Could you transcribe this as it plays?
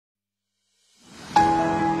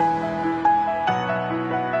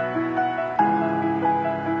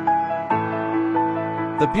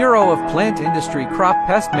The Bureau of Plant Industry Crop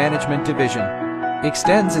Pest Management Division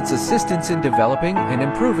extends its assistance in developing and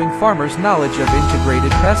improving farmers' knowledge of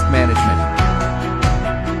integrated pest management.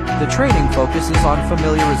 The training focuses on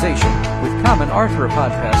familiarization with common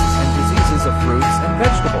arthropod pests and diseases of fruits and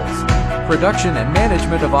vegetables, production and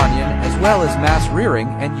management of onion, as well as mass rearing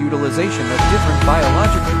and utilization of different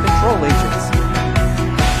biological control agents.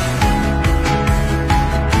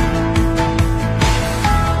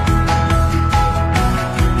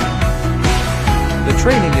 The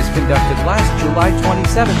training is conducted last July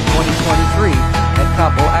 27, 2023 at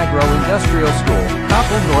Koppel Agro-Industrial School,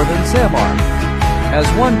 Koppel, Northern Samar. As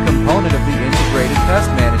one component of the integrated pest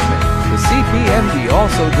management, the CPMD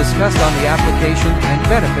also discussed on the application and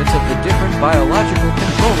benefits of the different biological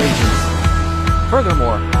control agents.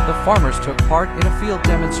 Furthermore, the farmers took part in a field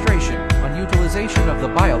demonstration on utilization of the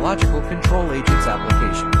biological control agents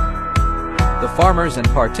application. The farmers and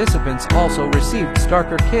participants also received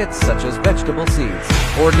starter kits such as vegetable seeds,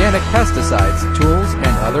 organic pesticides, tools,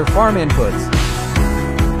 and other farm inputs.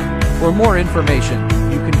 For more information,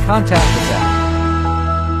 you can contact us at